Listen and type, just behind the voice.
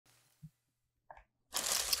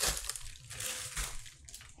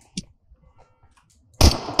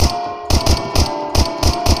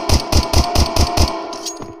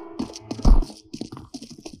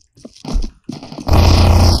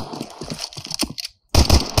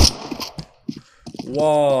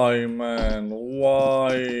Why, man?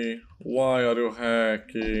 Why? Why are you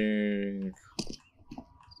hacking?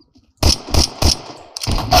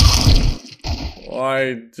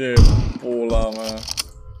 Why de pula mea?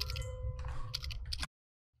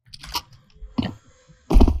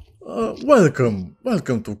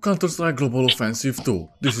 Welcome to Counter-Strike Global Offensive 2.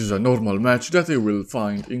 This is a normal match that you will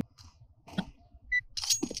find in...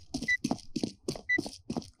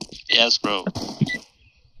 Yes, bro.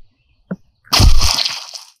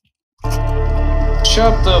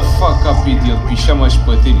 Shut the fuck up, idiot, pișa-mă și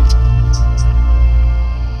pe tine.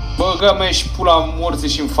 Băga-mea și pula morții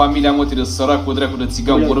și în familia mă, de săracul dracu de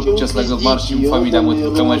țigan, boră cu ceas la gălmar și în familia mă,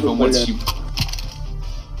 băga-mea și pe morți și...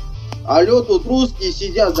 Алло, тут русские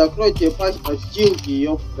сидят, закройте пасть по стилке,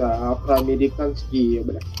 ёпта, афроамериканские,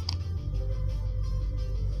 бля.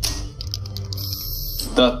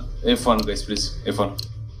 Da, F1, guys, please, F1.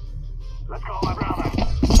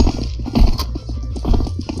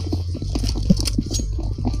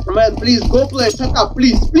 Man, please, go play, shut up,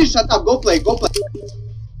 please shut up, go play.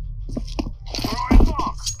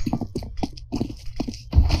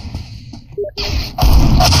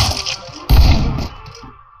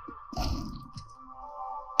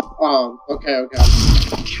 Oh, okay.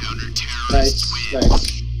 Nice.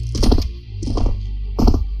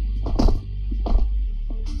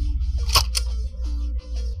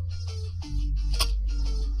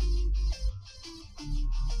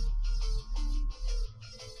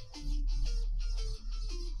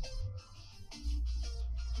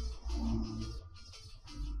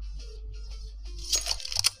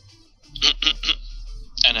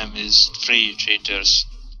 Enemies, free cheaters.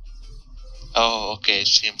 Oh, okay,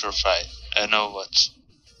 team profile. I know what.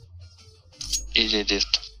 He did it.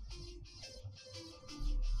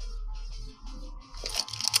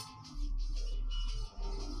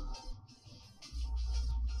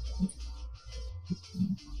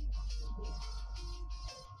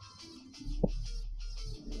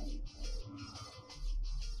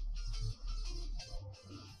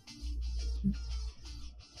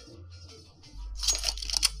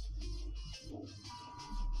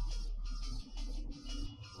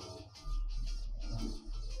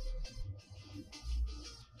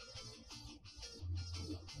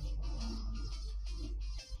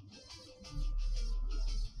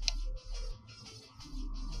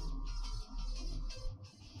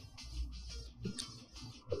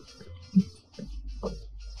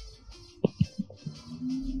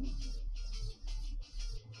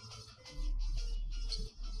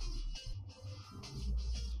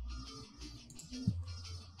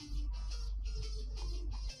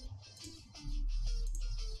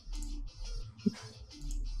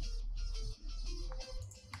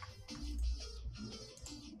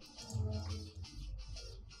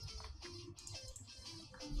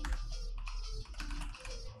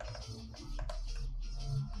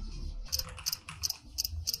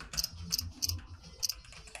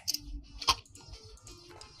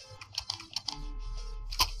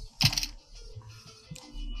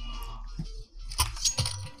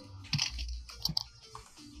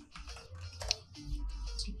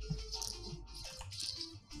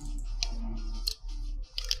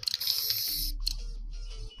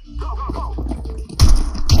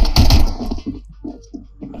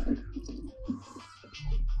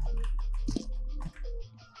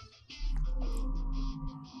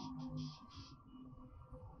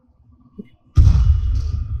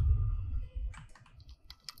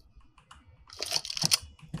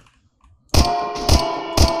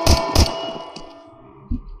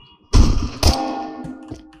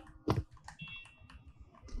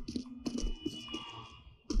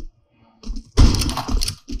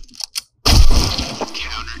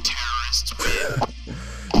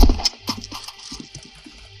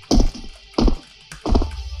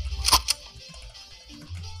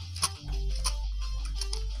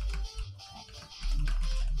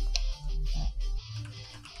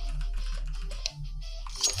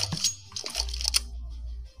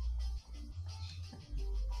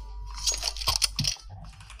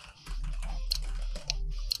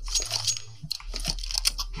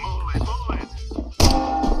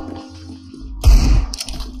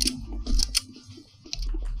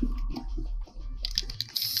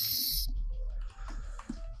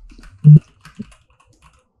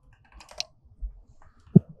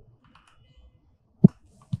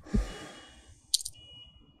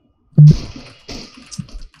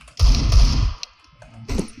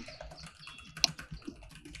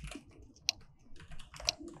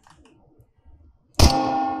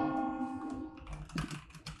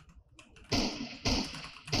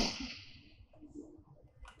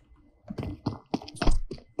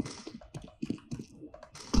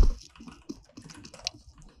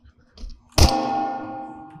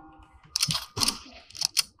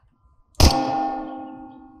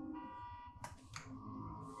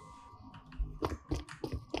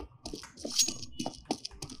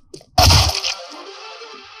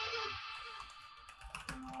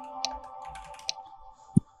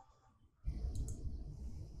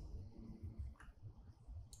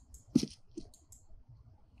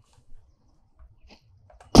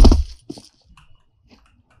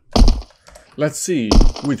 Let's see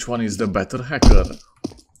which one is the better hacker.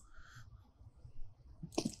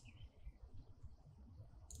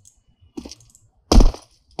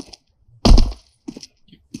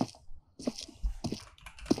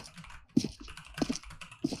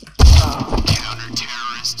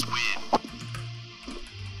 Counter-terrorists win.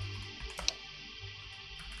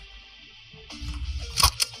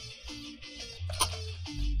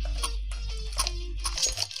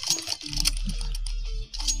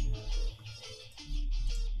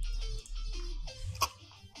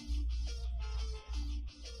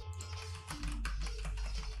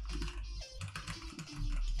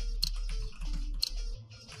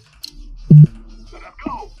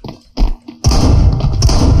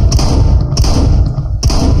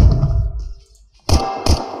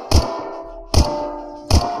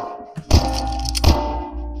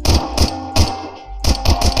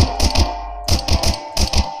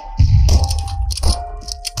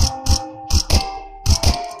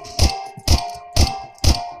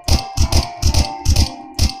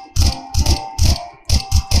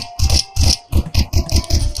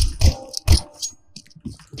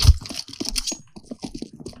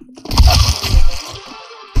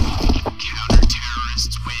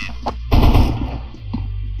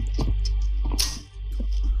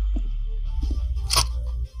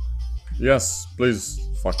 Yes, please,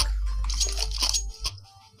 fuck.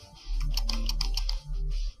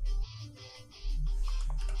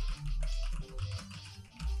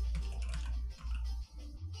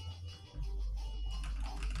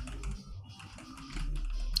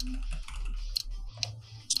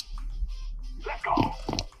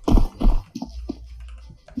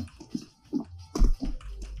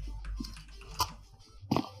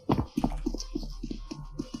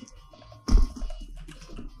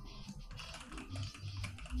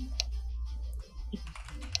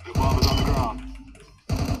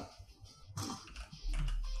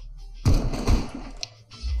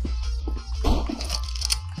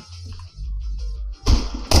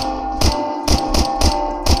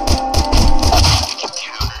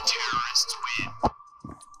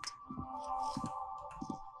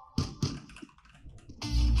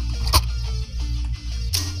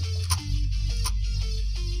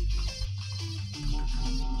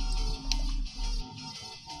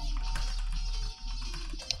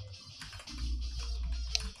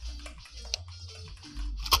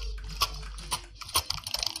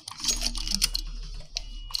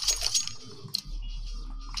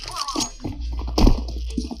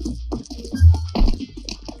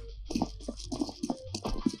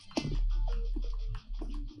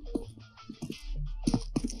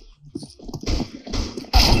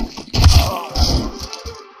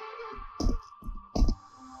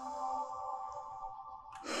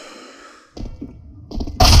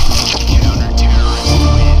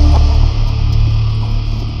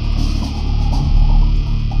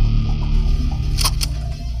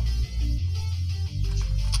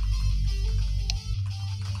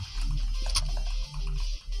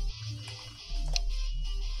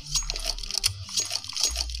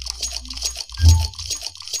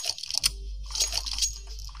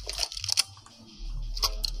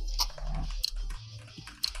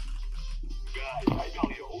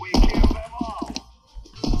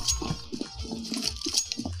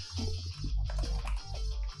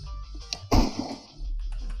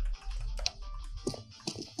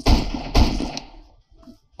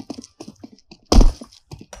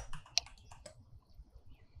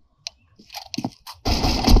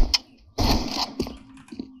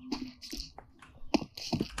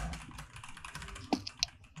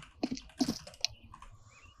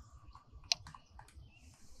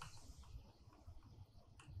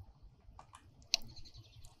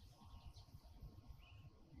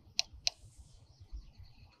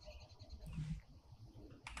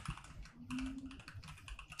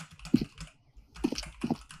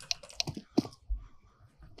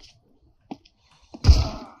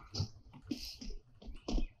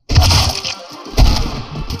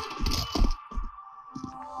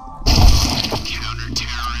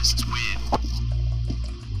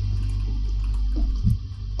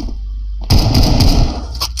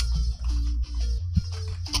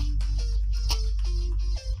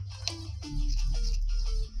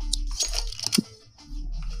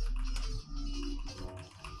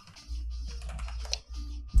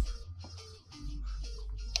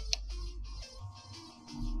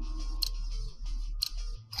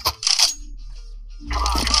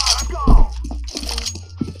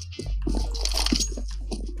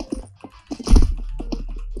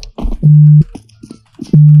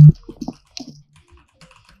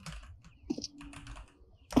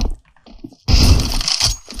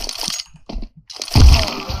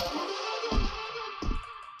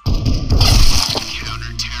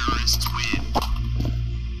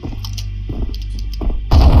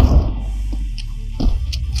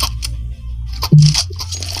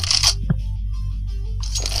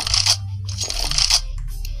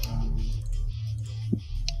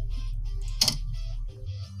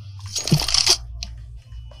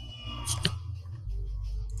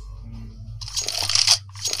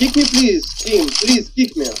 Kick me, please, team. Please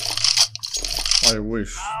kick me. I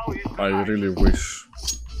wish. I really wish.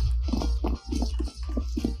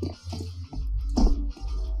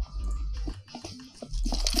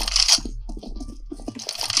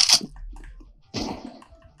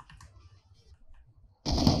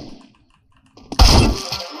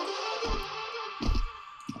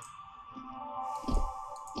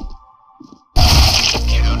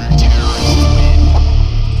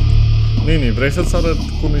 Nini, vrei să-ți arăt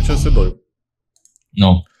cum e CS2?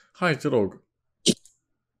 Nu. Hai, te rog.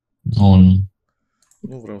 Nu, nu.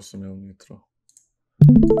 Nu vreau să-mi iau nitro.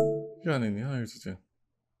 Ia, Nini, hai, uite-te.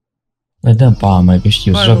 Păi dă pa, mai că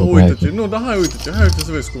știu, Hai, joacă mă, cu aia. uite-te. Nu, dar hai, uite-te. Hai, uite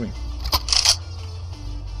să vezi cum e.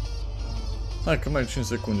 Hai că mai ai 5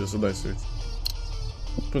 secunde să dai să uiți.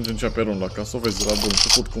 Până începe runda, ca să o vezi la bun.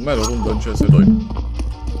 Început cu mare rundă în CS2.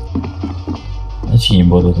 Dar cine-i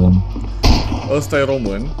botul ăsta? Ăsta e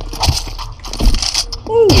român.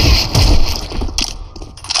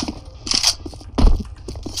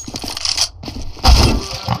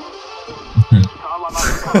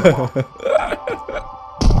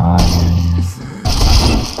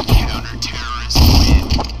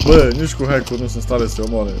 Bă, nici cu hack-uri nu sunt stare să se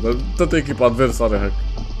omoare. Dar toată echipa adversă are hack.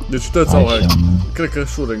 Deci toți au hack. Cred că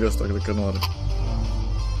Shureg ăsta, cred că nu are.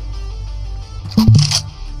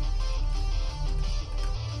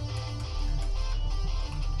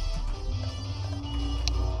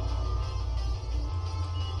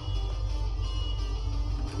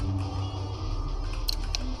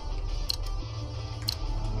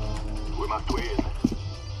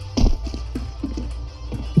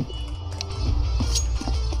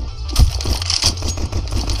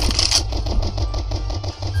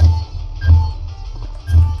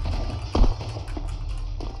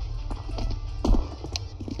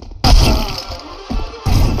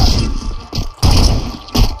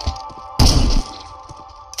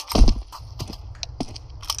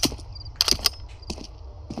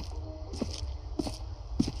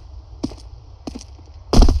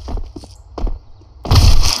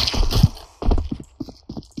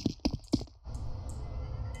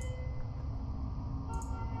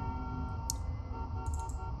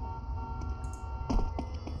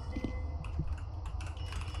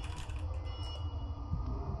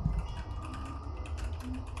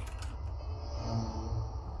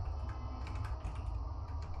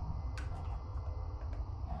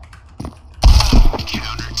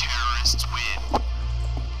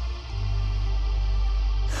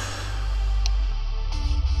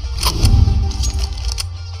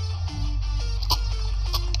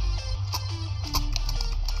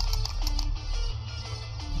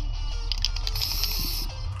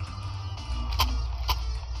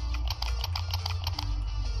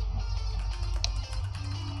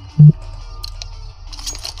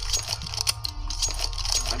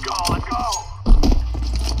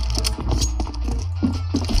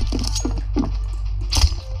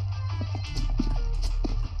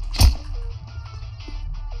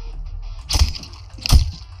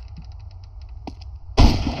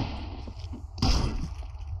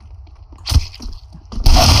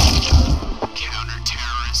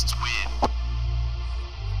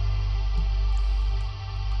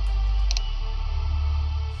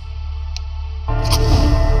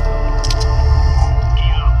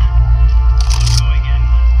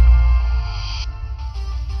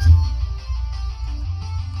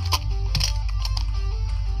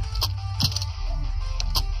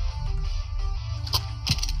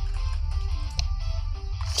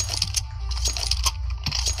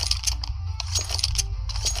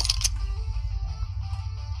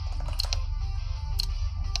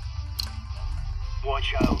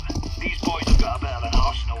 Watch out.